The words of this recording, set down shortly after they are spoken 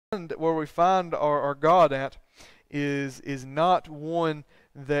where we find our God at is not one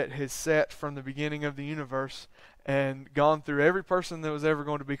that has sat from the beginning of the universe and gone through every person that was ever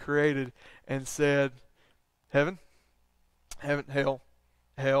going to be created and said, heaven, heaven, hell,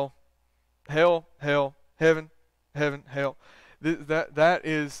 hell, hell, hell, heaven, heaven, hell. That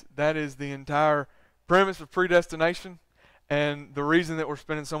is the entire premise of predestination. And the reason that we're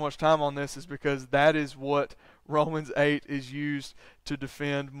spending so much time on this is because that is what Romans 8 is used to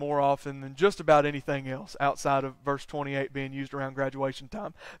defend more often than just about anything else outside of verse 28 being used around graduation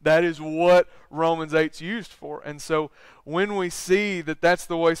time. That is what Romans 8 is used for. And so when we see that that's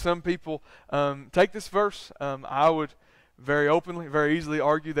the way some people take this verse, I would very openly, very easily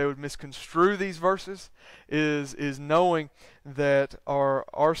argue they would misconstrue these verses, is knowing that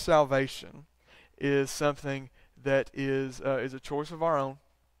our salvation is something that is a choice of our own.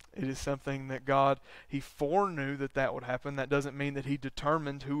 It is something that God, He foreknew that would happen. That doesn't mean that He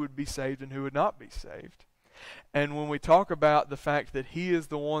determined who would be saved and who would not be saved. And when we talk about the fact that He is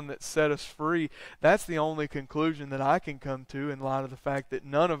the one that set us free, that's the only conclusion that I can come to in light of the fact that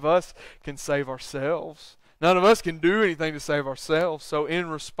none of us can save ourselves. None of us can do anything to save ourselves. So in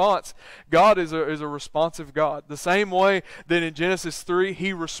response, God is a responsive God. The same way that in Genesis 3,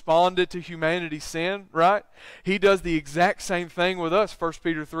 He responded to humanity's sin, right? He does the exact same thing with us, 1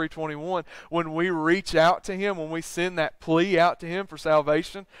 Peter 3:21. When we reach out to Him, when we send that plea out to Him for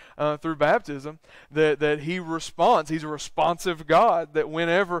salvation through baptism, that He responds. He's a responsive God, that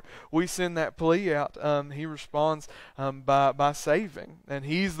whenever we send that plea out, He responds by saving. And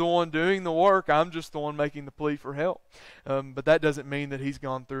He's the one doing the work. I'm just the one making the plea for help. But that doesn't mean that He's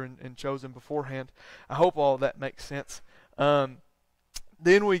gone through and chosen beforehand. I hope all of that makes sense.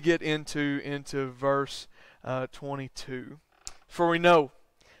 Then we get into verse 22. For we know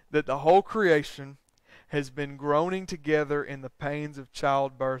that the whole creation has been groaning together in the pains of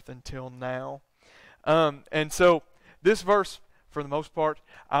childbirth until now. And so this verse, for the most part,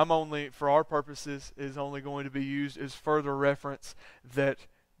 for our purposes, is only going to be used as further reference that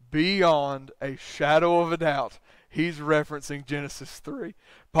beyond a shadow of a doubt, he's referencing Genesis 3.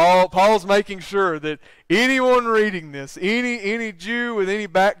 Paul's making sure that anyone reading this, any Jew with any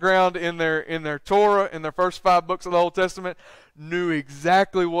background in their Torah, in their first 5 books of the Old Testament, knew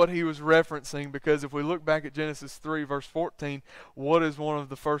exactly what he was referencing, because if we look back at Genesis 3 verse 14, what is one of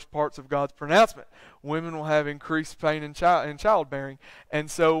the first parts of God's pronouncement? Women will have increased pain in childbearing. And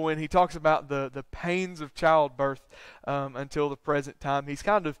so when he talks about the pains of childbirth until the present time,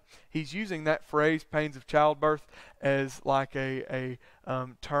 he's using that phrase, pains of childbirth, as like a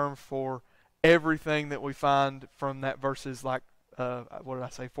term for everything that we find from that verses like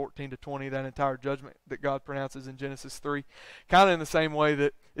 14 to 20, that entire judgment that God pronounces in Genesis 3. Kind of in the same way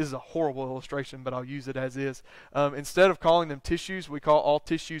that, this is a horrible illustration, but I'll use it as is. Instead of calling them tissues, we call all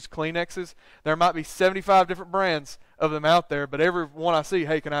tissues Kleenexes. There might be 75 different brands of them out there, but every one I see,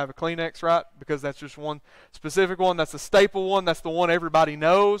 hey, can I have a Kleenex, right? Because that's just one specific one. That's the staple one. That's the one everybody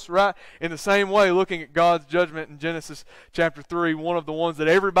knows, right? In the same way, looking at God's judgment in Genesis chapter 3, one of the ones that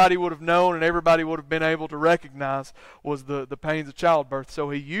everybody would have known and everybody would have been able to recognize was the pains of childbirth. So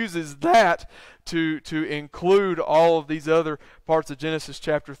he uses that to include all of these other parts of Genesis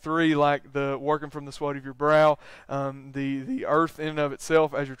chapter 3, like the working from the sweat of your brow, the earth in and of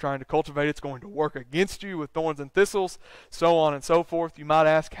itself, as you're trying to cultivate, it's going to work against you with thorns and thistles, so on and so forth. You might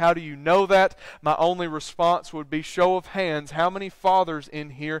ask, how do you know that? My only response would be, show of hands, how many fathers in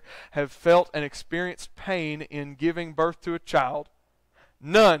here have felt and experienced pain in giving birth to a child?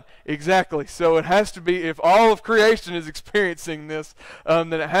 None. Exactly. So it has to be, if all of creation is experiencing this,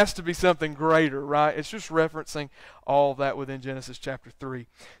 then it has to be something greater, right? It's just referencing all of that within Genesis chapter 3.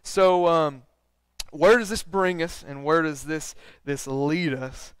 So where does this bring us, and where does this lead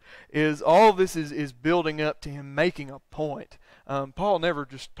us? Is all of this is building up to him making a point. Paul never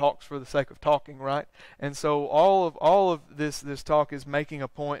just talks for the sake of talking, right? And so all of this talk is making a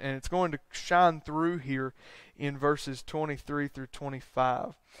point, and it's going to shine through here in verses 23 through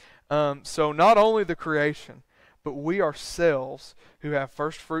 25. So not only the creation, but we ourselves, who have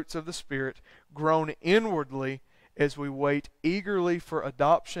first fruits of the Spirit, groan inwardly as we wait eagerly for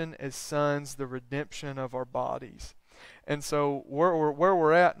adoption as sons, the redemption of our bodies. And so where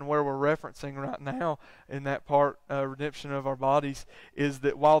we're at and where we're referencing right now in that part, redemption of our bodies, is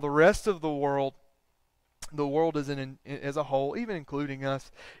that while the rest of the world is as a whole, even including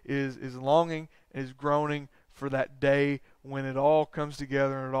us, is longing, is groaning for that day when it all comes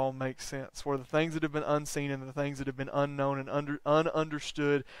together and it all makes sense, where the things that have been unseen and the things that have been unknown and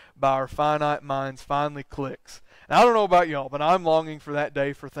ununderstood by our finite minds finally clicks. And I don't know about y'all, but I'm longing for that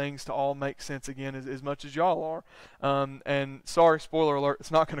day for things to all make sense again as much as y'all are. And sorry, spoiler alert,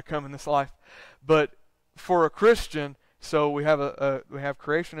 it's not going to come in this life. But for a Christian, so we have we have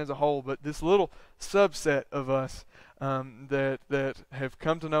creation as a whole, but this little subset of us that have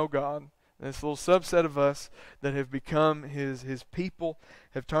come to know God, this little subset of us that have become His people,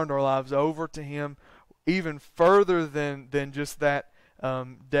 have turned our lives over to Him, even further than just that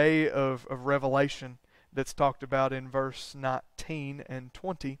day of revelation that's talked about in verse 19 and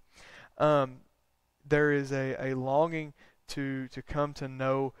 20. There is a longing to come to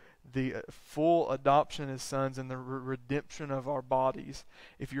know the full adoption as sons and the redemption of our bodies.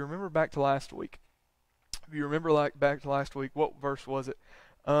 If you remember back to last week, what verse was it?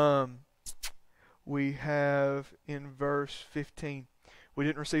 We have in verse 15, we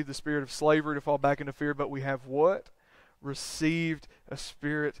didn't receive the spirit of slavery to fall back into fear, but we have what? Received a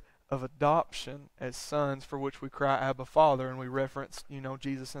spirit of adoption as sons, for which we cry, Abba, Father, and we referenced,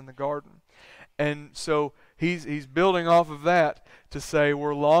 Jesus in the garden. And so he's building off of that to say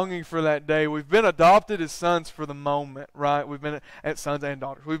we're longing for that day. We've been adopted as sons for the moment, right? We've been as sons and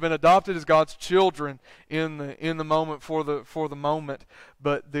daughters. We've been adopted as God's children in the moment for the moment.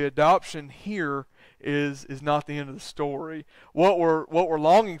 But the adoption here is not the end of the story. What we're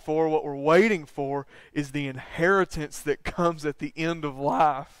longing for, what we're waiting for, is the inheritance that comes at the end of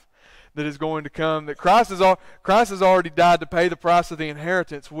life. That is going to come, that Christ has already died to pay the price of the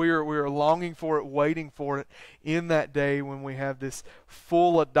inheritance. We are longing for it, waiting for it in that day when we have this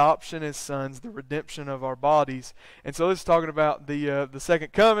full adoption as sons, the redemption of our bodies. And so it's talking about the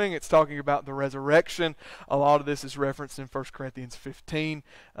second coming. It's talking about the resurrection. A lot of this is referenced in 1 Corinthians 15.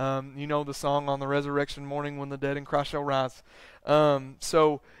 The song on the resurrection morning when the dead in Christ shall rise.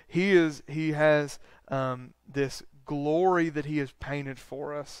 So he has this glory that he has painted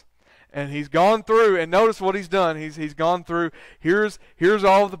for us. And he's gone through, and notice what he's done. He's gone through, here's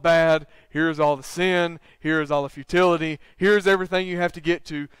all the bad, here's all the sin, here's all the futility, here's everything you have to get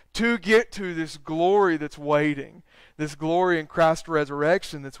to get to this glory that's waiting. This glory in Christ's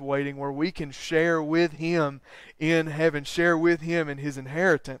resurrection that's waiting, where we can share with him in heaven, share with him in his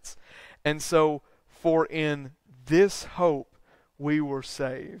inheritance. And so, for in this hope we were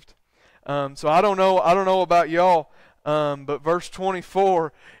saved. So I don't know about y'all, but verse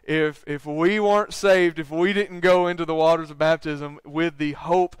 24, if we weren't saved, if we didn't go into the waters of baptism with the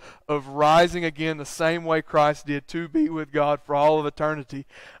hope of rising again the same way Christ did to be with God for all of eternity,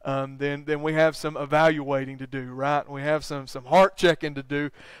 then we have some evaluating to do, right? We have some heart checking to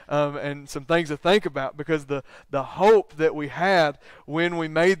do, and some things to think about, because the hope that we had when we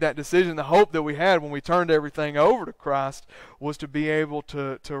made that decision, the hope that we had when we turned everything over to Christ, was to be able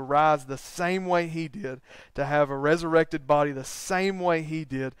to rise the same way he did, to have a resurrected body the same way he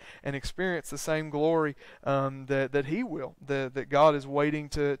did, and experience the same glory that he will, that God is waiting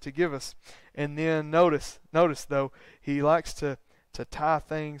to give us. And then notice though, he likes to tie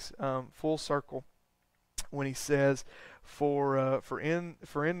things full circle when he says, for in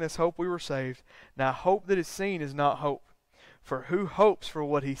this hope we were saved. Now hope that is seen is not hope. For who hopes for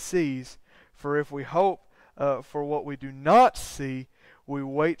what he sees? For if we hope for what we do not see, we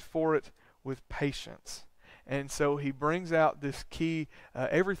wait for it with patience. And so he brings out this key,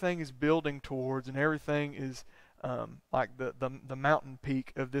 everything is building towards, and everything is like the mountain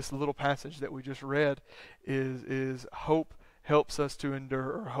peak of this little passage that we just read is hope helps us to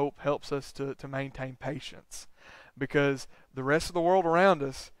endure, or hope helps us to maintain patience. Because the rest of the world around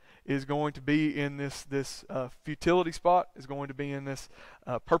us is going to be in this futility spot, is going to be in this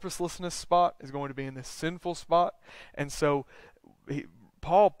purposelessness spot, is going to be in this sinful spot. And so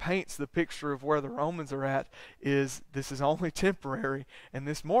Paul paints the picture of where the Romans are at, is this is only temporary, and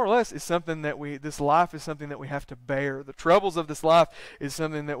this more or less is something that this life is something that we have to bear. The troubles of this life is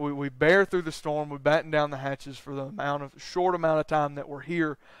something that we bear through the storm. We batten down the hatches for the short amount of time that we're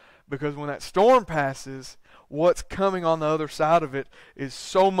here, because when that storm passes, what's coming on the other side of it is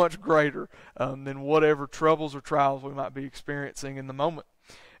so much greater than whatever troubles or trials we might be experiencing in the moment.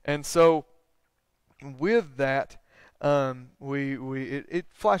 And so with that, it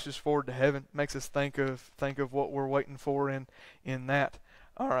flashes forward to heaven, makes us think of what we're waiting for in that.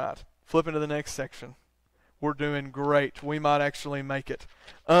 All right, flipping to the next section. We're doing great. We might actually make it.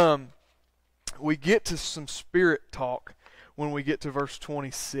 We get to some spirit talk when we get to verse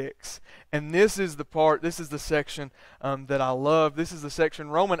 26, and this is the section that I love. This is the section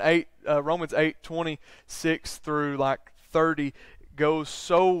Romans 8 26 through like 30 goes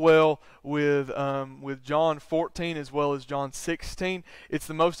so well with John 14 as well as John 16. It's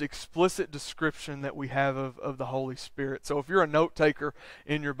the most explicit description that we have of the Holy Spirit. So if you're a note taker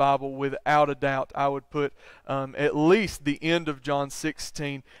in your Bible, without a doubt, I would put at least the end of John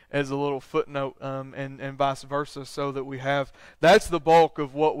 16 as a little footnote, and vice versa, so that we have, that's the bulk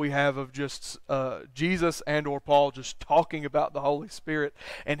of what we have of just Jesus and or Paul just talking about the Holy Spirit.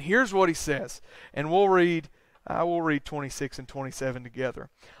 And here's what he says, and I will read 26 and 27 together.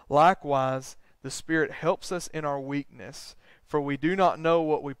 Likewise, the Spirit helps us in our weakness, for we do not know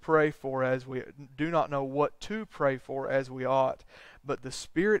what we pray for as we do not know what to pray for as we ought. But the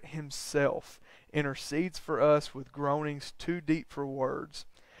Spirit Himself intercedes for us with groanings too deep for words.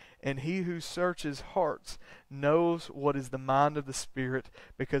 And He who searches hearts knows what is the mind of the Spirit,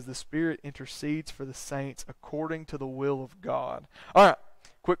 because the Spirit intercedes for the saints according to the will of God. All right,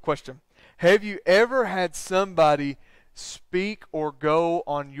 quick question. Have you ever had somebody speak or go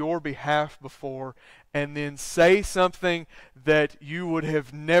on your behalf before and then say something that you would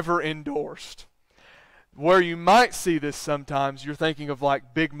have never endorsed? Where you might see this sometimes, you're thinking of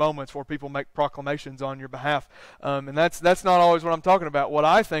like big moments where people make proclamations on your behalf. And that's not always what I'm talking about. What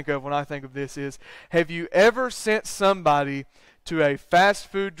I think of when I think of this is, have you ever sent somebody to a fast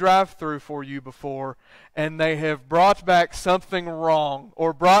food drive-thru for you before, and they have brought back something wrong,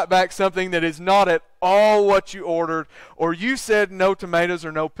 or brought back something that is not at all what you ordered, or you said no tomatoes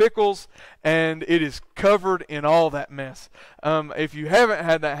or no pickles, and it is covered in all that mess? If you haven't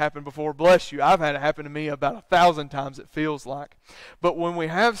had that happen before, bless you. I've had it happen to me about 1,000 times, it feels like. But when we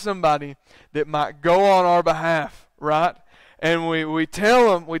have somebody that might go on our behalf, right? And we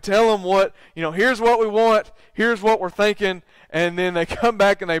tell them what, here's what we want, here's what we're thinking, and then they come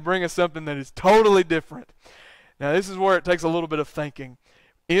back and they bring us something that is totally different. Now, this is where it takes a little bit of thinking.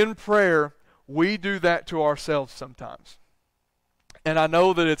 In prayer, we do that to ourselves sometimes. And I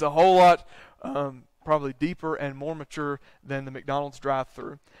know that it's a whole lot probably deeper and more mature than the McDonald's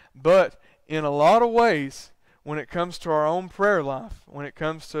drive-thru. But in a lot of ways, when it comes to our own prayer life, when it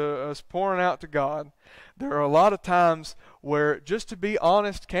comes to us pouring out to God, there are a lot of times where, just to be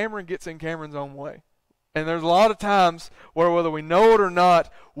honest, Cameron gets in Cameron's own way. And there's a lot of times where, whether we know it or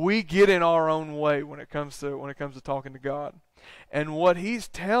not, we get in our own way when it comes to talking to God. And what He's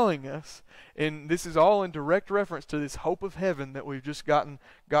telling us, and this is all in direct reference to this hope of heaven that we've just gotten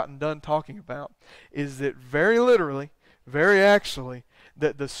done talking about, is that very literally, very actually,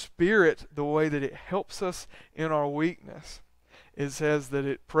 that the Spirit, the way that it helps us in our weakness, it says that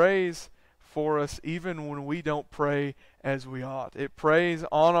it prays for us even when we don't pray as we ought. It prays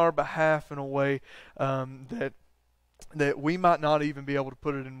on our behalf in a way that we might not even be able to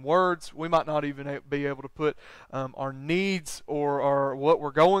put it in words. We might not even be able to put our needs or what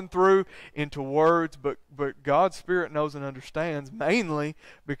we're going through into words, but God's Spirit knows and understands, mainly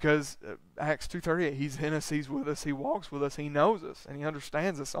because Acts 2:38, He's in us, He's with us, He walks with us, He knows us, and He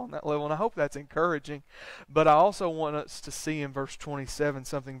understands us on that level. And I hope that's encouraging. But I also want us to see in verse 27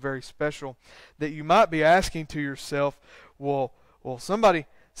 something very special, that you might be asking to yourself, well, somebody's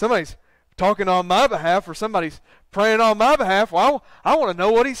talking on my behalf, or somebody's praying on my behalf. Well, I want to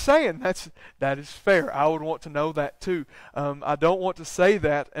know what he's saying. That is fair. I would want to know that too. I don't want to say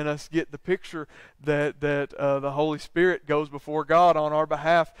that and us get the picture that the Holy Spirit goes before God on our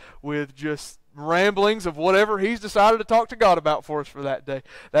behalf with just ramblings of whatever He's decided to talk to God about for us for that day.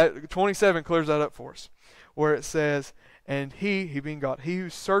 That 27 clears that up for us, where it says, and He being God, He who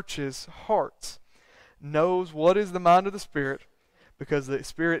searches hearts knows what is the mind of the Spirit, because the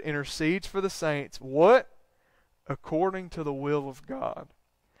Spirit intercedes for the saints. What? According to the will of God.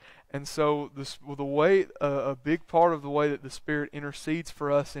 And so a big part of the way that the Spirit intercedes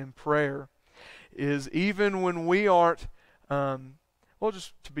for us in prayer is, even when we aren't,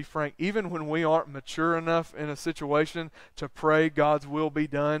 just to be frank, even when we aren't mature enough in a situation to pray God's will be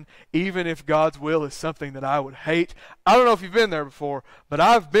done, even if God's will is something that I would hate. I don't know if you've been there before, but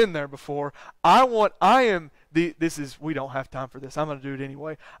I've been there before. We don't have time for this. I'm going to do it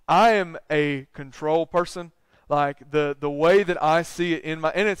anyway. I am a control person. Like the way that I see it and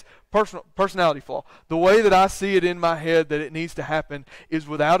it's personality flaw. The way that I see it in my head that it needs to happen is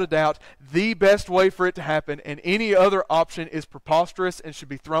without a doubt the best way for it to happen, and any other option is preposterous and should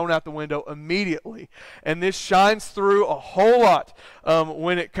be thrown out the window immediately. And this shines through a whole lot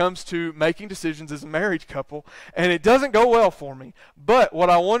when it comes to making decisions as a married couple, and it doesn't go well for me. But what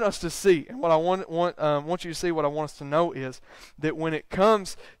I want us to see, and what I want you to see, what I want us to know is that when it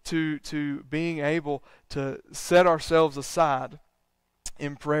comes to being able to set ourselves aside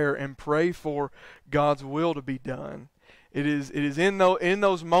in prayer and pray for God's will to be done, it is in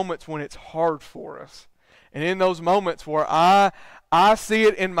those moments when it's hard for us, And in those moments where I see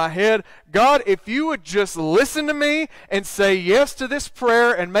it in my head, God, if you would just listen to me and say yes to this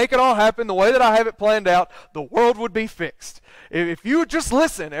prayer and make it all happen the way that I have it planned out, the world would be fixed. If you would just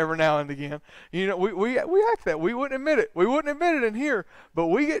listen every now and again. You know, we act that. We wouldn't admit it. We wouldn't admit it in here, but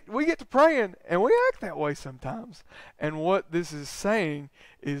we get to praying and we act that way sometimes. And what this is saying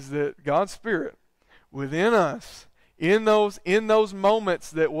is that God's Spirit within us, in those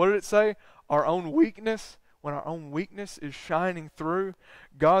moments that, what did it say? Our own weakness, when our own weakness is shining through,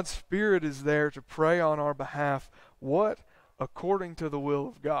 God's Spirit is there to pray on our behalf. What? According to the will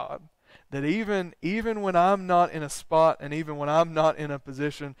of God. That even when I'm not in a spot and even when I'm not in a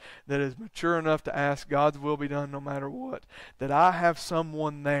position that is mature enough to ask God's will be done no matter what, that I have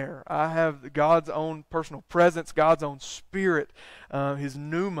someone there. I have God's own personal presence, God's own Spirit, His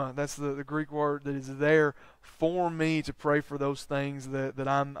pneuma, that's the Greek word, that is there for me to pray for those things that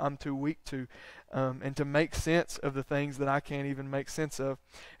I'm too weak to. And to make sense of the things that I can't even make sense of.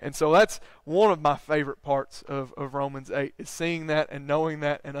 And so that's one of my favorite parts of Romans 8, is seeing that and knowing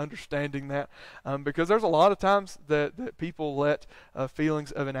that and understanding that. Because there's a lot of times that people let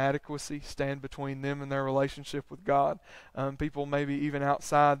feelings of inadequacy stand between them and their relationship with God. People maybe even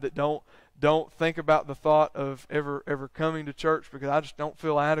outside that don't think about the thought of ever coming to church because I just don't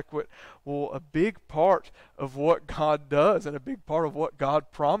feel adequate. Well, a big part of what God does and a big part of what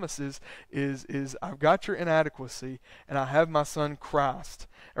God promises is I've got your inadequacy and I have my Son Christ.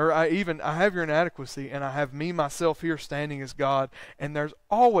 Or I have your inadequacy and I have me, myself here standing as God, and there's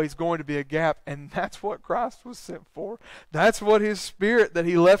always going to be a gap, and that's what Christ was sent for. That's what His Spirit that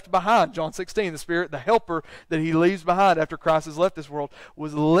He left behind, John 16, the Spirit, the helper that He leaves behind after Christ has left this world,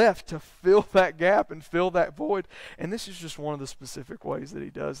 was left to fill that gap and fill that void, and this is just one of the specific ways that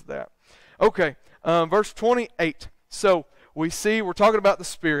He does that. Okay, verse 28. So we see we're talking about the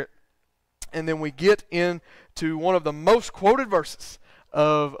Spirit, and then we get into one of the most quoted verses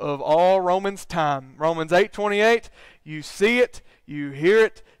of all Romans time. Romans 8:28, you see it, you hear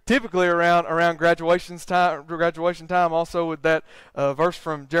it, typically around graduation time, also with that verse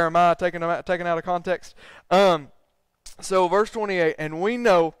from Jeremiah taken out of context. So verse 28, and we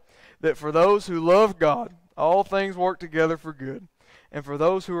know that for those who love God, all things work together for good, and for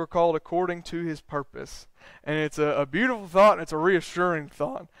those who are called according to His purpose. And it's a beautiful thought, and it's a reassuring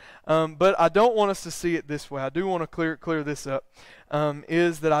thought. But I don't want us to see it this way. I do want to clear this up.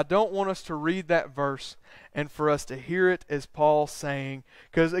 Is that I don't want us to read that verse and for us to hear it as Paul saying,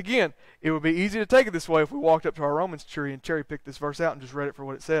 because again, it would be easy to take it this way if we walked up to our Romans tree and cherry-picked this verse out and just read it for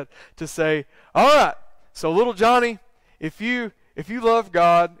what it said, to say, all right, so little Johnny, if you love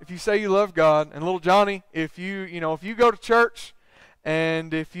God, if you say you love God, and little Johnny, if you go to church,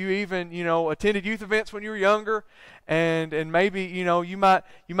 and if you even, attended youth events when you were younger, and maybe, you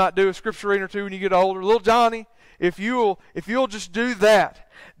might do a scripture reading or two when you get older, little Johnny, if you'll just do that,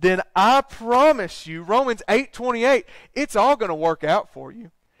 then I promise you, Romans 8:28, it's all going to work out for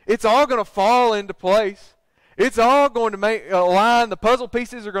you. It's all going to fall into place. It's all going to align. The puzzle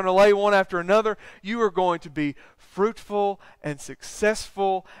pieces are going to lay one after another. You are going to be fruitful and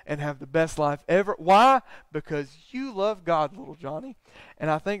successful and have the best life ever. Why? Because you love God, little Johnny.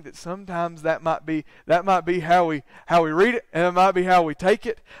 And I think that sometimes that might be how we read it, and it might be how we take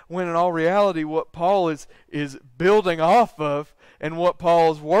it, when in all reality what Paul is building off of and what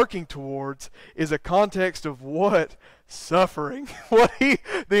Paul is working towards is a context of what? Suffering.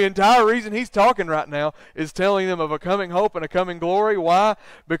 The entire reason he's talking right now is telling them of a coming hope and a coming glory. Why?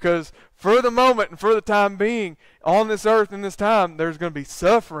 Because for the moment and for the time being on this earth in this time, there's going to be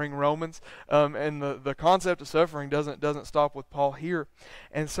suffering, Romans, and the concept of suffering doesn't stop with Paul here.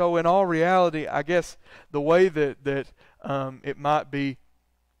 And so in all reality, I guess the way that it might be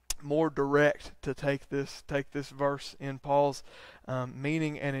more direct to take this verse in Paul's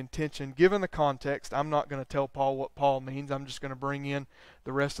meaning and intention, given the context. I'm not going to tell Paul what Paul means. I'm just going to bring in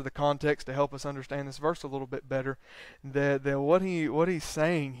the rest of the context to help us understand this verse a little bit better. That what he's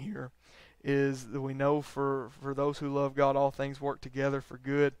saying here is that we know for those who love God, all things work together for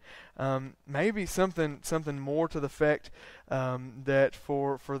good. Maybe something more to the effect that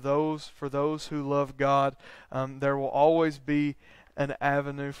for those who love God, there will always be an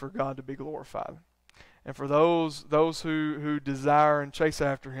avenue for God to be glorified. And for those who desire and chase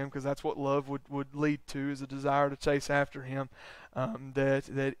after Him, because that's what love would lead to, is a desire to chase after Him,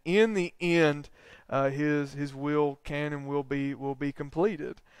 that in the end His will can and will be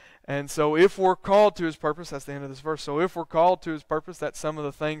completed. And so if we're called to His purpose, that's the end of this verse. So if we're called to His purpose, that's some of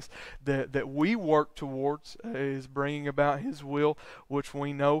the things that we work towards, is bringing about His will, which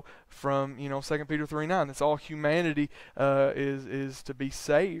we know from 2 Peter 3:9. That's all humanity is to be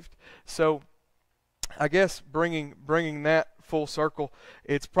saved. So I guess bringing that full circle,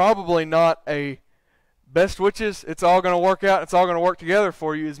 it's probably not a best wishes, it's all going to work out, it's all going to work together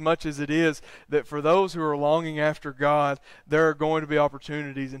for you, as much as it is that for those who are longing after God, there are going to be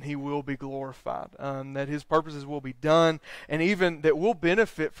opportunities and He will be glorified, that His purposes will be done, and even that we'll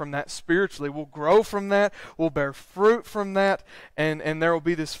benefit from that spiritually. We'll grow from that, we'll bear fruit from that, and there will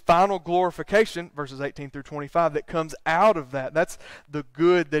be this final glorification, verses 18 through 25, that comes out of that. That's the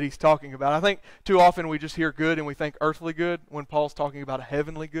good that he's talking about. I think too often we just hear good and we think earthly good when Paul's talking about a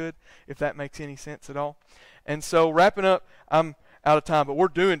heavenly good, if that makes any sense at all. And so wrapping up, I'm out of time, but we're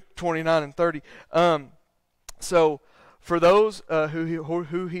doing 29 and 30. So for those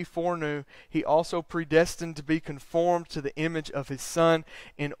who he foreknew, he also predestined to be conformed to the image of his Son,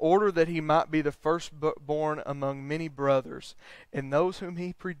 in order that he might be the firstborn among many brothers. And those whom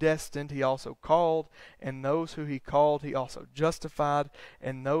he predestined, he also called. And those who he called, he also justified.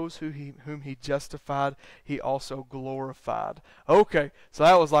 And those whom he justified, he also glorified. Okay, so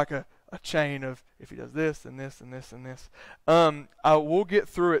that was like a chain of, if he does this and this and this and this. We'll get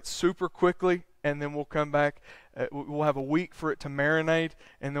through it super quickly, and then we'll come back. We'll have a week for it to marinate,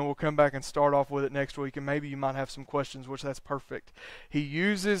 and then we'll come back and start off with it next week, and maybe you might have some questions, which that's perfect. He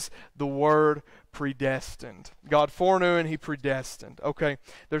uses the word predestined. God foreknew and he predestined. Okay,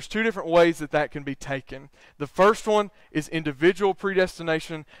 there's two different ways that can be taken. The first one is individual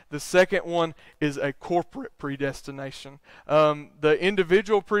predestination. The second one is a corporate predestination. The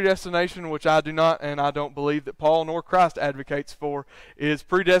individual predestination, which I do not, and I don't believe that Paul nor Christ advocates for, is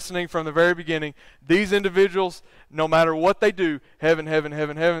predestining from the very beginning. These individuals, no matter what they do, heaven, heaven,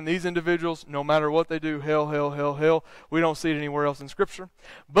 heaven, heaven. These individuals, no matter what they do, hell, hell, hell, hell. We don't see it anywhere else in Scripture.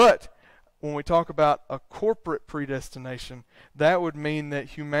 But when we talk about a corporate predestination, that would mean that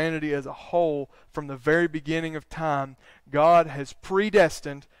humanity as a whole, from the very beginning of time, God has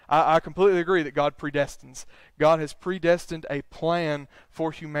predestined. I completely agree that God predestines. God has predestined a plan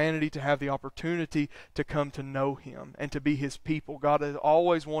for humanity to have the opportunity to come to know Him and to be His people. God has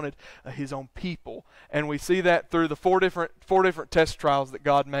always wanted His own people, and we see that through the four different test trials that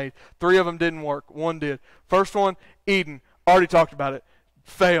God made. 3 of them didn't work. 1 did. First one, Eden. Already talked about it.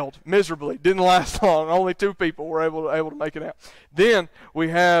 Failed miserably, didn't last long. Only 2 people were able to make it out. Then we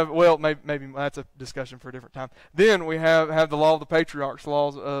have, well, maybe that's a discussion for a different time. Then we have the law of the patriarchs, the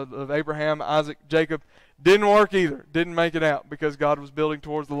laws of Abraham, Isaac, Jacob. Didn't work either. Didn't make it out because God was building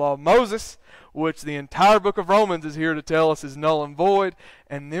towards the law of Moses, which the entire book of Romans is here to tell us is null and void.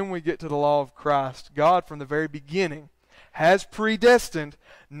 And then we get to the law of Christ. God, from the very beginning, has predestined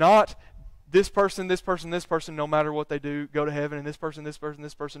not this person, this person, this person, no matter what they do, go to heaven, and this person, this person,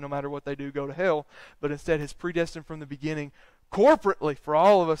 this person, no matter what they do, go to hell, but instead has predestined from the beginning, corporately, for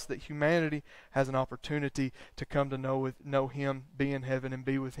all of us, that humanity has an opportunity to come to know Him, be in heaven, and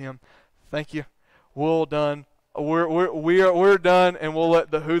be with Him. Thank you. We're done. We're done, and we'll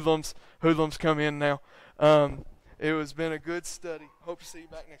let the hoodlums come in now. It has been a good study. Hope to see you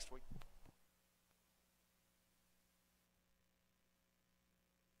back next week.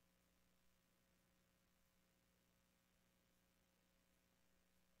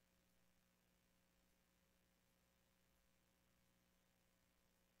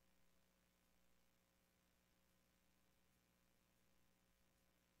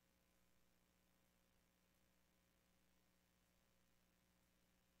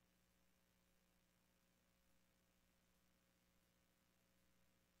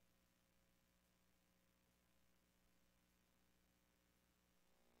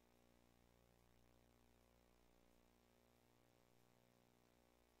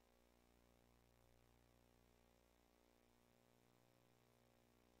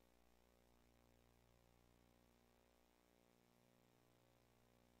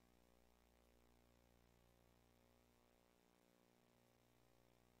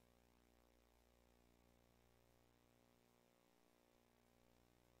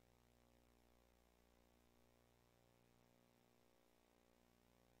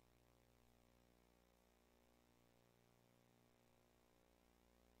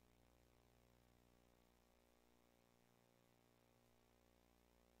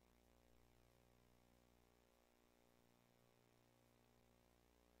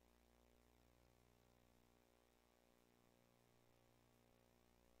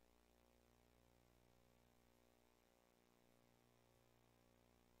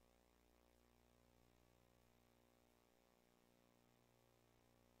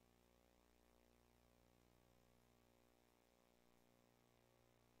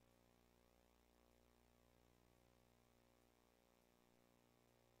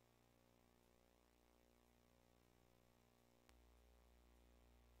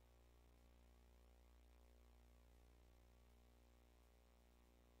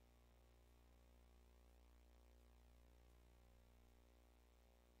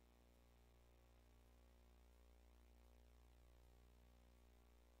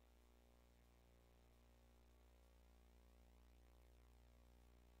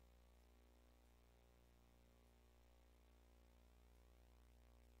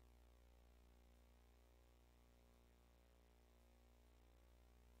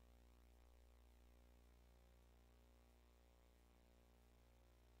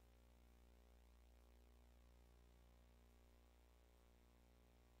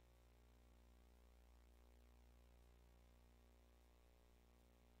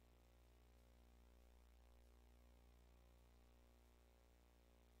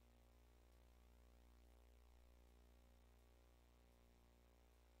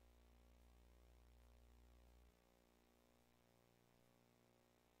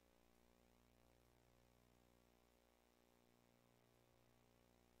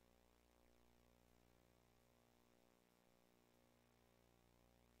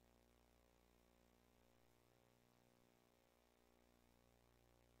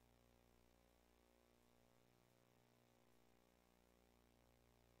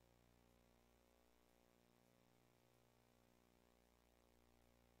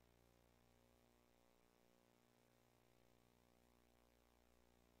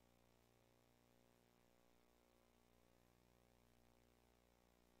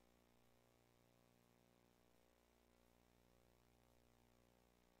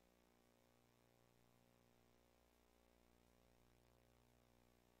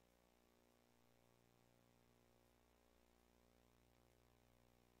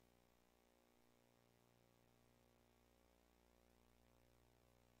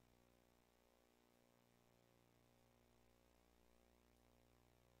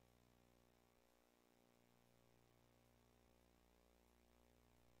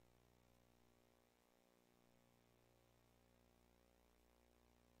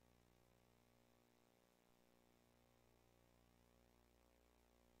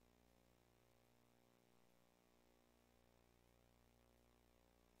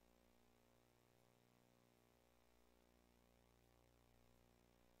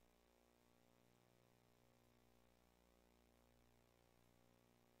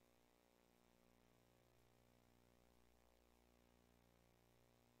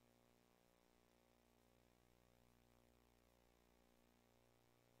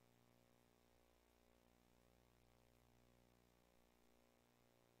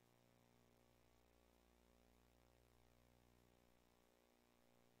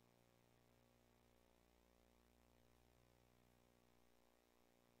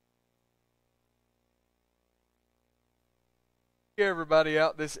 everybody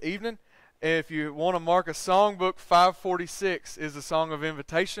out this evening. If you want to mark a songbook, 546 is a song of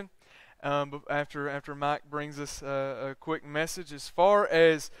invitation. After Mike brings us a quick message. As far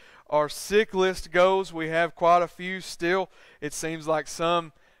as our sick list goes, we have quite a few still. It seems like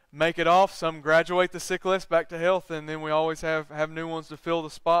some make it off, some graduate the sick list back to health, and then we always have new ones to fill the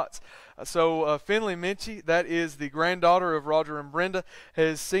spots. So Finley Minchie, that is the granddaughter of Roger and Brenda,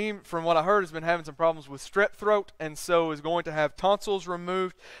 has seemed, from what I heard, has been having some problems with strep throat, and so is going to have tonsils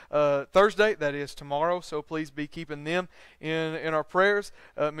removed Thursday, that is tomorrow, so please be keeping them in our prayers.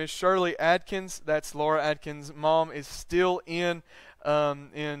 Miss Shirley Adkins, that's Laura Adkins' mom, is still in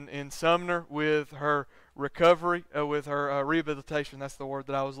Sumner with her recovery, with her rehabilitation. That's the word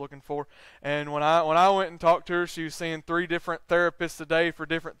that I was looking for. And when I went and talked to her, she was seeing 3 different therapists a day for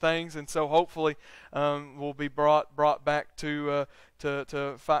different things, and so hopefully will be brought back to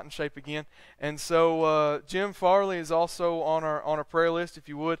fighting shape again. And so Jim Farley is also on our prayer list. If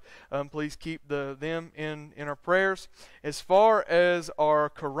you would, please keep them in our prayers. As far as our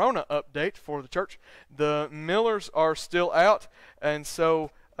corona update for the church, the Millers are still out, and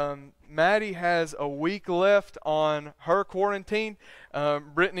so Maddie has a week left on her quarantine.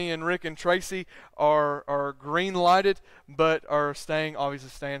 Brittany and Rick and Tracy are green lighted, but are obviously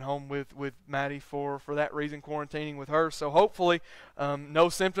staying home with Maddie for that reason, quarantining with her. So hopefully no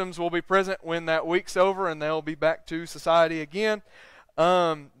symptoms will be present when that week's over, and they'll be back to society again.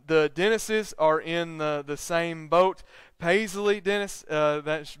 The Dennises are in the same boat. Paisley Dennis,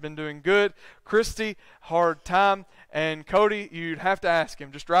 that's been doing good. Christy, hard time. And Cody, you'd have to ask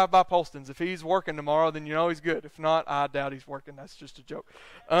him. Just drive by Polston's. If he's working tomorrow, then you know he's good. If not, I doubt he's working. That's just a joke.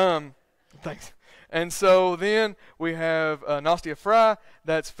 Thanks. And so then we have Nastia Fry.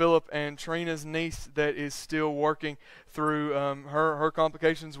 That's Philip and Trina's niece that is still working through her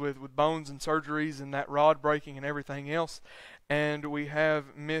complications with bones and surgeries and that rod breaking and everything else. And we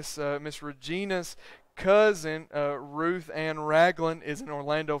have Miss Regina's cousin, Ruth Ann Ragland, is in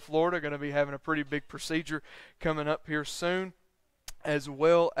Orlando, Florida, going to be having a pretty big procedure coming up here soon, as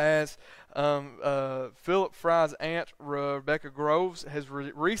well as Philip Fry's aunt, Rebecca Groves, has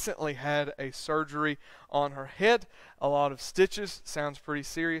recently had a surgery on her head. A lot of stitches. Sounds pretty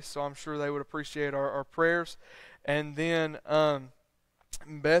serious, so I'm sure they would appreciate our prayers. And then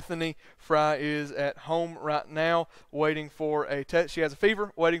Bethany Fry is at home right now waiting for a test. She has a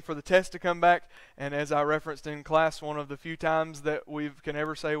fever, waiting for the test to come back. And as I referenced in class, one of the few times that we can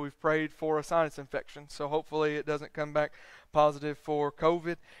ever say we've prayed for a sinus infection. So hopefully it doesn't come back positive for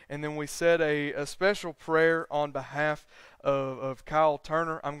COVID. And then we said a special prayer on behalf of Kyle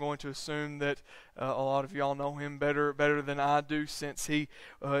Turner. I'm going to assume that a lot of y'all know him better than I do, since he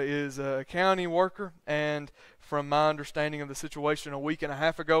is a county worker, and from my understanding of the situation a week and a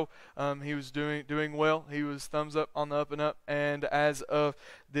half ago, he was doing well. He was thumbs up on the up and up, and as of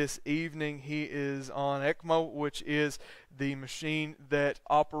this evening, he is on ECMO, which is the machine that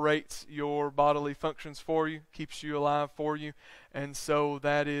operates your bodily functions for you, keeps you alive for you. And so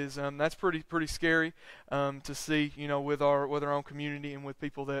that is that's pretty scary to see, with our own community and with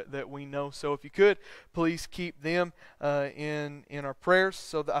people that we know. So if you could, please keep them in our prayers.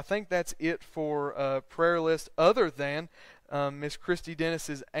 So I think that's it for prayer list, other than Miss Christy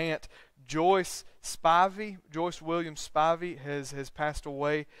Dennis's aunt, Joyce Williams Spivey has passed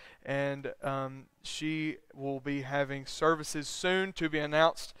away, and she will be having services soon to be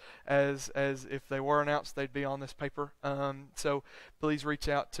announced. As if they were announced, they'd be on this paper. So please reach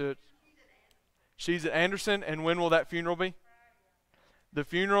out to. She's at Anderson, and when will that funeral be? The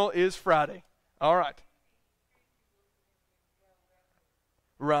funeral is Friday. All right.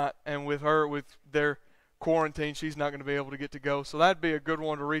 Right, and with their quarantine, she's not going to be able to get to go. So that'd be a good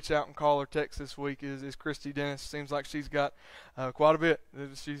one to reach out and call or text this week is Christy Dennis. Seems like she's got quite a bit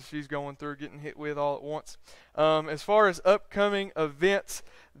that she's going through, getting hit with all at once. As far as upcoming events,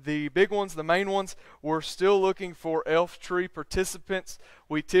 the big ones, the main ones, we're still looking for Elf Tree participants.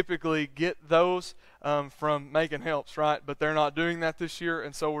 We typically get those from Making Helps, right? But they're not doing that this year,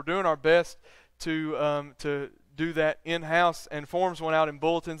 and so we're doing our best to do that in-house, and forms went out in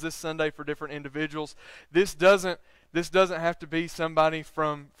bulletins this Sunday for different individuals. This doesn't have to be somebody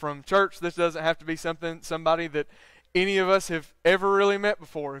from church. This doesn't have to be somebody that any of us have ever really met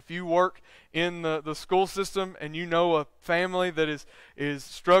before. If you work in the school system and you know a family that is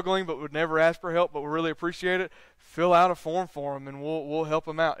struggling but would never ask for help but would really appreciate it, fill out a form for them and we'll help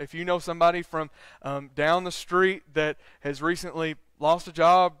them out. If you know somebody from down the street that has recently lost a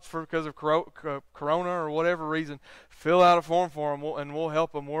job because of corona or whatever reason, fill out a form for them, and we'll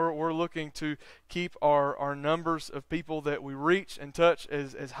help them. We're looking to keep our numbers of people that we reach and touch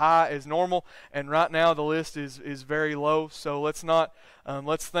as high as normal, and right now the list is very low. So let's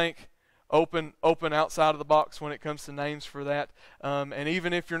think open outside of the box when it comes to names for that. And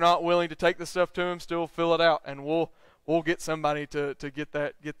even if you're not willing to take the stuff to them, still fill it out, and we'll get somebody to get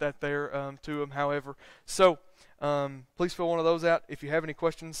that there to them. However, so please fill one of those out. If you have any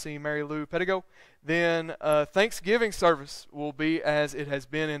questions, see Mary Lou Pedigo. Then Thanksgiving service will be as it has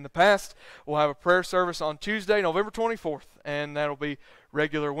been in the past. We'll have a prayer service on Tuesday, November 24th, and that'll be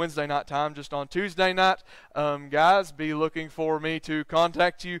regular Wednesday night time. Just on Tuesday night, guys, be looking for me to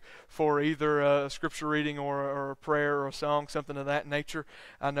contact you for either a scripture reading or a prayer or a song, something of that nature.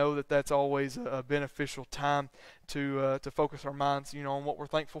 I know that that's always a beneficial time to focus our minds, on what we're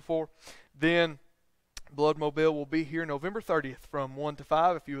thankful for. Then Blood Mobile will be here November 30th from 1 to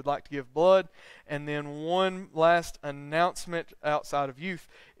 5 if you would like to give blood. And then one last announcement outside of youth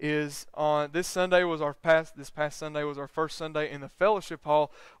is on this past Sunday was our first Sunday in the fellowship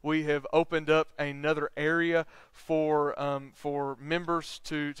hall. We have opened up another area for members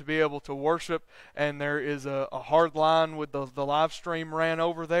to be able to worship, and there is a hard line with the live stream ran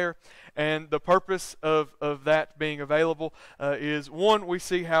over there. And the purpose of that being available is, one, we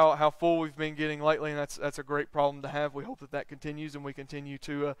see how full we've been getting lately, and that's a great problem to have. We hope that continues and we continue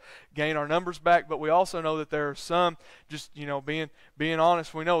to gain our numbers back. But we also know that there are some, just being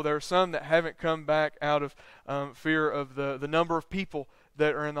honest, we know there are some that haven't come back out of fear of the number of people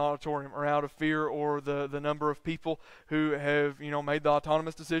that are in the auditorium, or out of fear or the number of people who have made the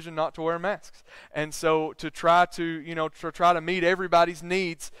autonomous decision not to wear masks. And so to try to meet everybody's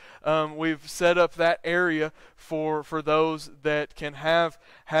needs, we've set up that area for those that can have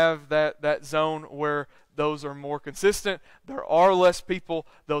that zone where those are more consistent. There are less people.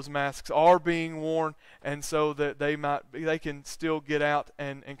 Those masks are being worn, and so that they can still get out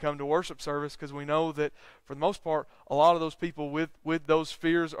and come to worship service, because we know that for the most part, a lot of those people with those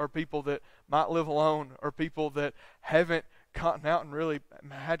fears are people that might live alone, or people that haven't gotten out and really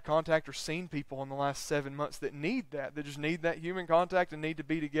had contact or seen people in the last 7 months that just need that human contact and need to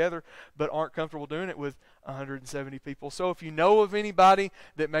be together, but aren't comfortable doing it with 170 people. So if you know of anybody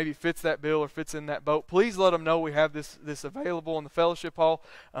that maybe fits that bill or fits in that boat, please let them know we have this available in the fellowship hall.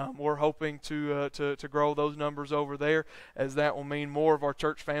 We're hoping to grow those numbers over there, as that will mean more of our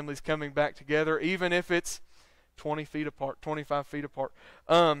church families coming back together, even if it's 20 feet apart, 25 feet apart.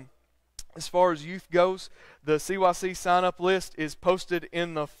 As far as youth goes, the CYC sign-up list is posted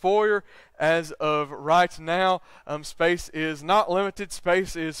in the foyer as of right now. Space is not limited.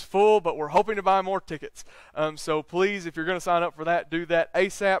 Space is full, but we're hoping to buy more tickets. So please, if you're going to sign up for that, do that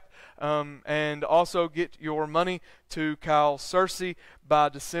ASAP. And also get your money to Kyle Searcy by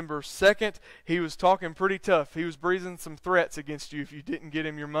December 2nd. He was talking pretty tough. He was breathing some threats against you if you didn't get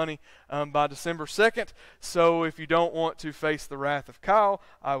him your money by December 2nd. So if you don't want to face the wrath of Kyle,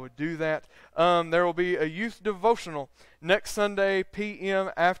 I would do that. There will be a youth devotional next Sunday p.m.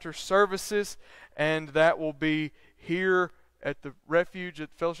 after services, and that will be here at the Refuge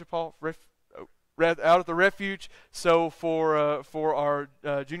at Fellowship Hall, out at the Refuge. So for our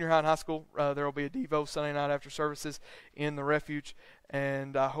junior high and high school, there will be a Devo Sunday night after services in the Refuge,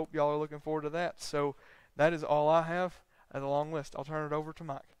 and I hope y'all are looking forward to that. So that is all I have as a long list. I'll turn it over to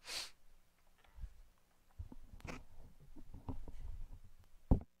Mike.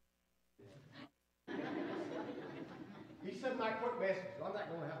 He said my quick message. I'm not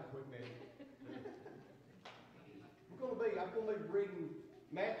going to have a quick message. I'm going to be reading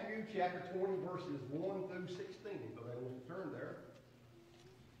Matthew chapter 20, verses 1 through 16. So they want to turn there.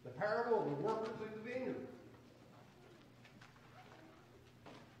 The parable of the workers in the vineyard.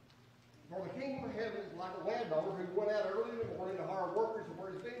 For the kingdom of heaven is like a landowner who went out early in the morning to hire workers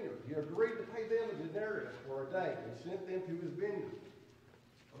for his vineyard. He agreed to pay them a denarius for a day and sent them to his vineyard.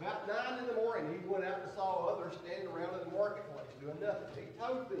 About 9 in the morning, he went out and saw others standing around in the marketplace doing nothing. He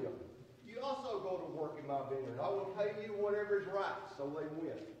told them, "You also go to work in my vineyard. I will pay you whatever is right." So they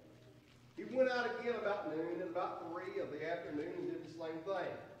went. He went out again about noon, and about 3 of the afternoon and did the same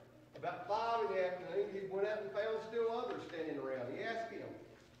thing. About 5 in the afternoon, he went out and found still others standing around. He asked them,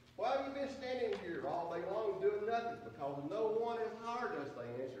 "Why have you been standing here all day long doing nothing?" "Because no one has hired us," they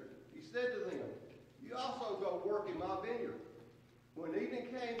answered. He said to them, "You also go work in my vineyard." When evening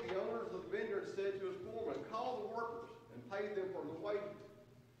came, the owners of the vineyard said to his foreman, "Call the workers and pay them for the wages,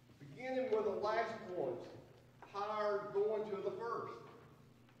 beginning with the last ones hired going to the first."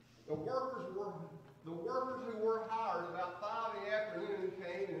 The workers who were hired about 5 in the afternoon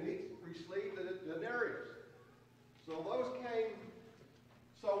came and each received a denarius. So those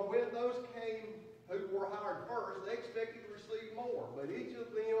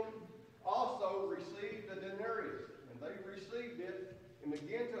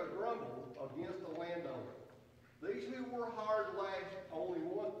were hired last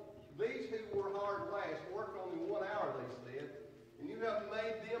worked only 1 hour, they said, and you have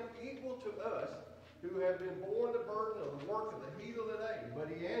made them equal to us who have been borne the burden of the work of the heat of the day. But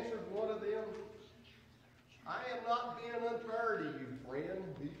he answered one of them, I am not being unfair to you,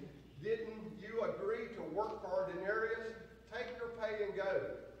 friend. Didn't you agree to work for a denarius? Take your pay and go.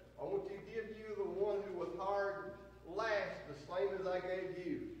 I want to give you the one who was hired last the same as I gave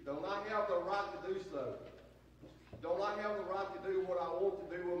you. Don't I have the right to do so? Don't I have the right to do what I want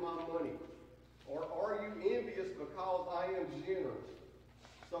to do with my money? Or are you envious because I am generous?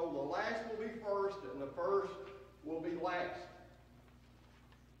 So the last will be first, and the first will be last.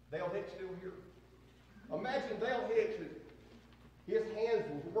 Dale Hicks still here? Imagine Dale Hicks, his hands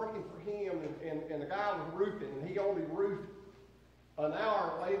was working for him, and the guy was roofing, and he only roofed an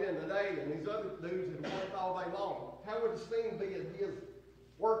hour late in the day, and these other dudes had worked all day long. How would the scene be of his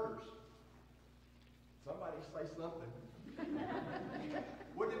workers? Somebody say something.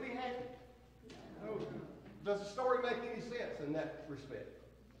 Would it be happy? No. Does the story make any sense in that respect?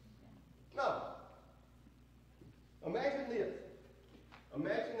 No. Imagine this.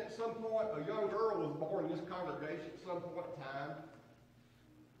 Imagine at some point a young girl was born in this congregation at some point in time,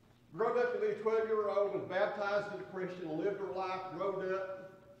 grew up to be a 12-year-old, was baptized as a Christian, lived her life, grew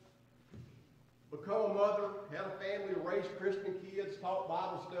up, become a mother, had a family, raised Christian kids, taught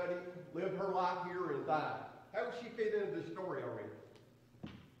Bible study, lived her life here, and died. How would she fit into this story already?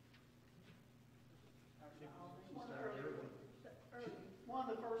 One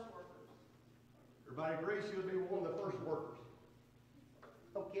of the first workers. Everybody agrees she would be one of the first workers.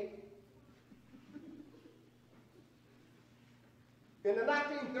 Okay. In the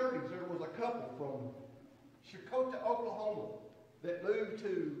 1930s, there was a couple from Chakota, Oklahoma, that moved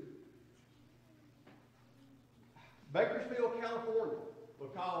to Bakersfield, California,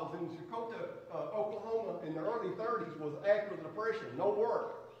 because in Chakota, Oklahoma, in the early 30s was after the Depression, no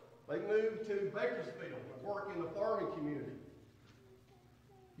work. They moved to Bakersfield to work in the farming community.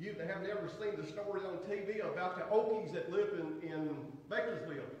 You have never seen the story on TV about the Okies that lived in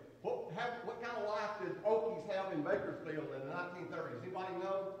Bakersfield. What kind of life did Okies have in Bakersfield in the 1930s? Anybody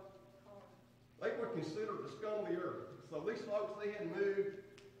know? They were considered the scum of the earth. So these folks, they had moved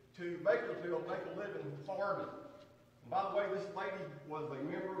to Bakersfield to make a living farming. And by the way, this lady was a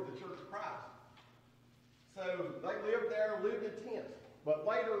member of the Church of Christ. So they lived there, lived in tents. But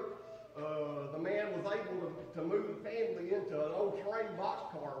later, the man was able to move the family into an old train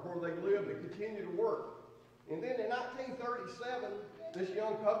boxcar where they lived and continued to work. And then in 1937, this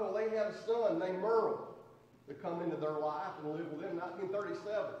young couple, they had a son named Merle to come into their life and live with them in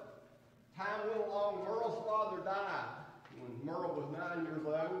 1937. Time went along. Merle's father died when Merle was 9 years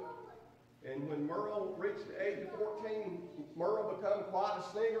old. And when Merle reached the age of 14, Merle became quite a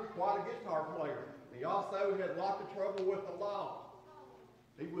singer, quite a guitar player. He also had lots of trouble with the law.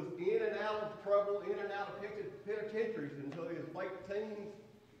 He was in and out of trouble, in and out of penitentiaries until he was late teens.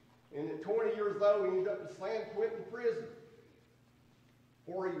 And at 20 years old, he ended up in San Quentin prison,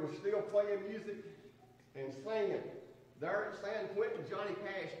 where he was still playing music and singing. There at San Quentin, Johnny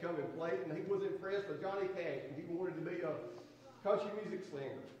Cash come and played, and he was impressed with Johnny Cash, and he wanted to be a country music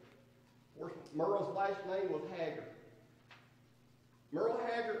singer. Of course, Merle's last name was Haggard. Merle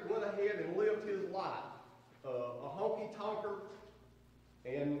Haggard went ahead and lived his life, a honky-tonker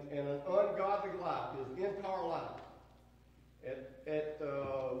and an ungodly life, his entire life.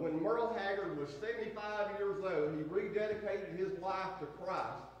 When Merle Haggard was 75 years old, he rededicated his life to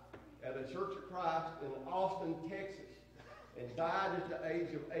Christ at a Church of Christ in Austin, Texas, and died at the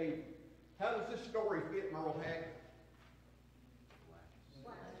age of 80. How does this story fit Merle Haggard?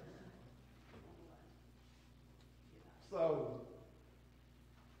 So,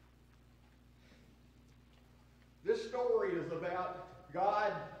 this story is about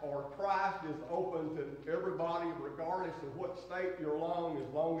God or Christ is open to everybody regardless of what state you're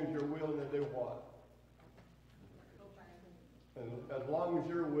as long as you're willing to do what? And as long as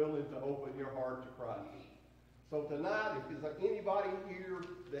you're willing to open your heart to Christ. So tonight, if there's anybody here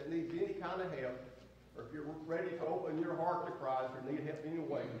that needs any kind of help, or if you're ready to open your heart to Christ or need help in any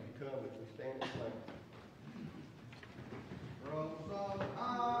way, you come as we stand and sing. From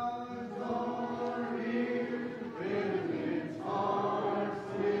eyes are here, when hearts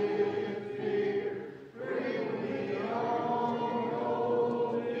with fear, bring me on,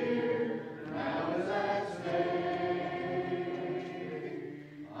 oh dear, now is at stake.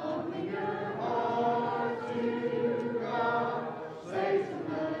 Open your heart to God, Satan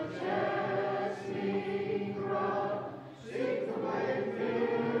the chastening rod, seek the way,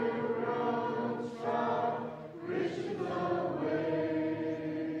 fear, run, strong, riches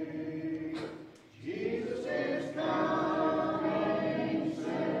away.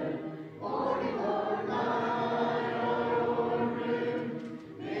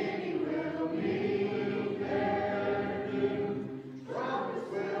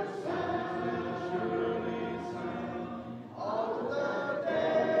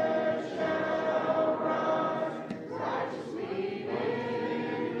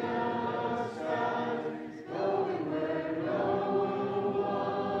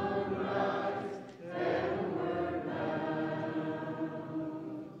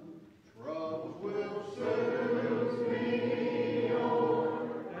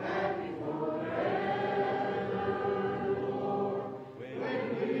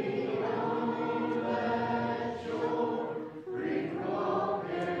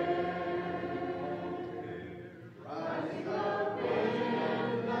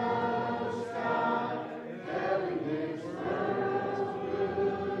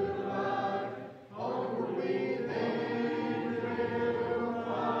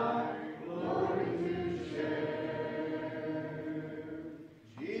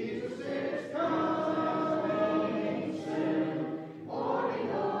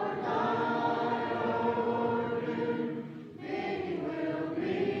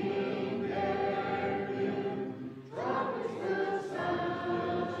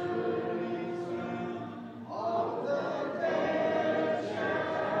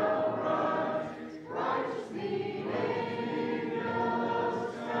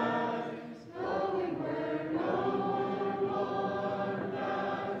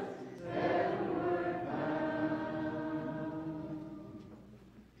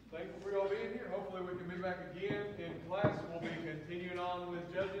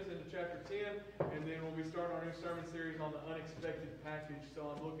 sermon series on the unexpected package, so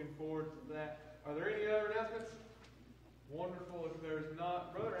I'm looking forward to that. Are there any other announcements? Wonderful. If there's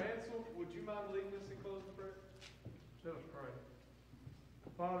not, Brother Ansel, would you mind leading us in closing prayer? Let us pray.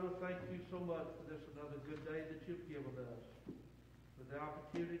 Father, thank you so much for this another good day that you've given us, for the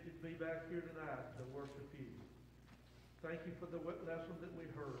opportunity to be back here tonight to worship you. Thank you for the lesson that we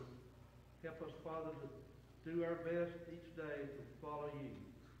heard. Help us, Father, to do our best each day to follow you.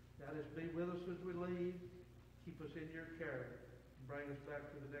 Let us be with us as we leave. Keep us in your care. And bring us back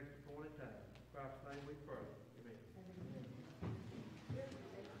to the next appointed time. In Christ's name we pray.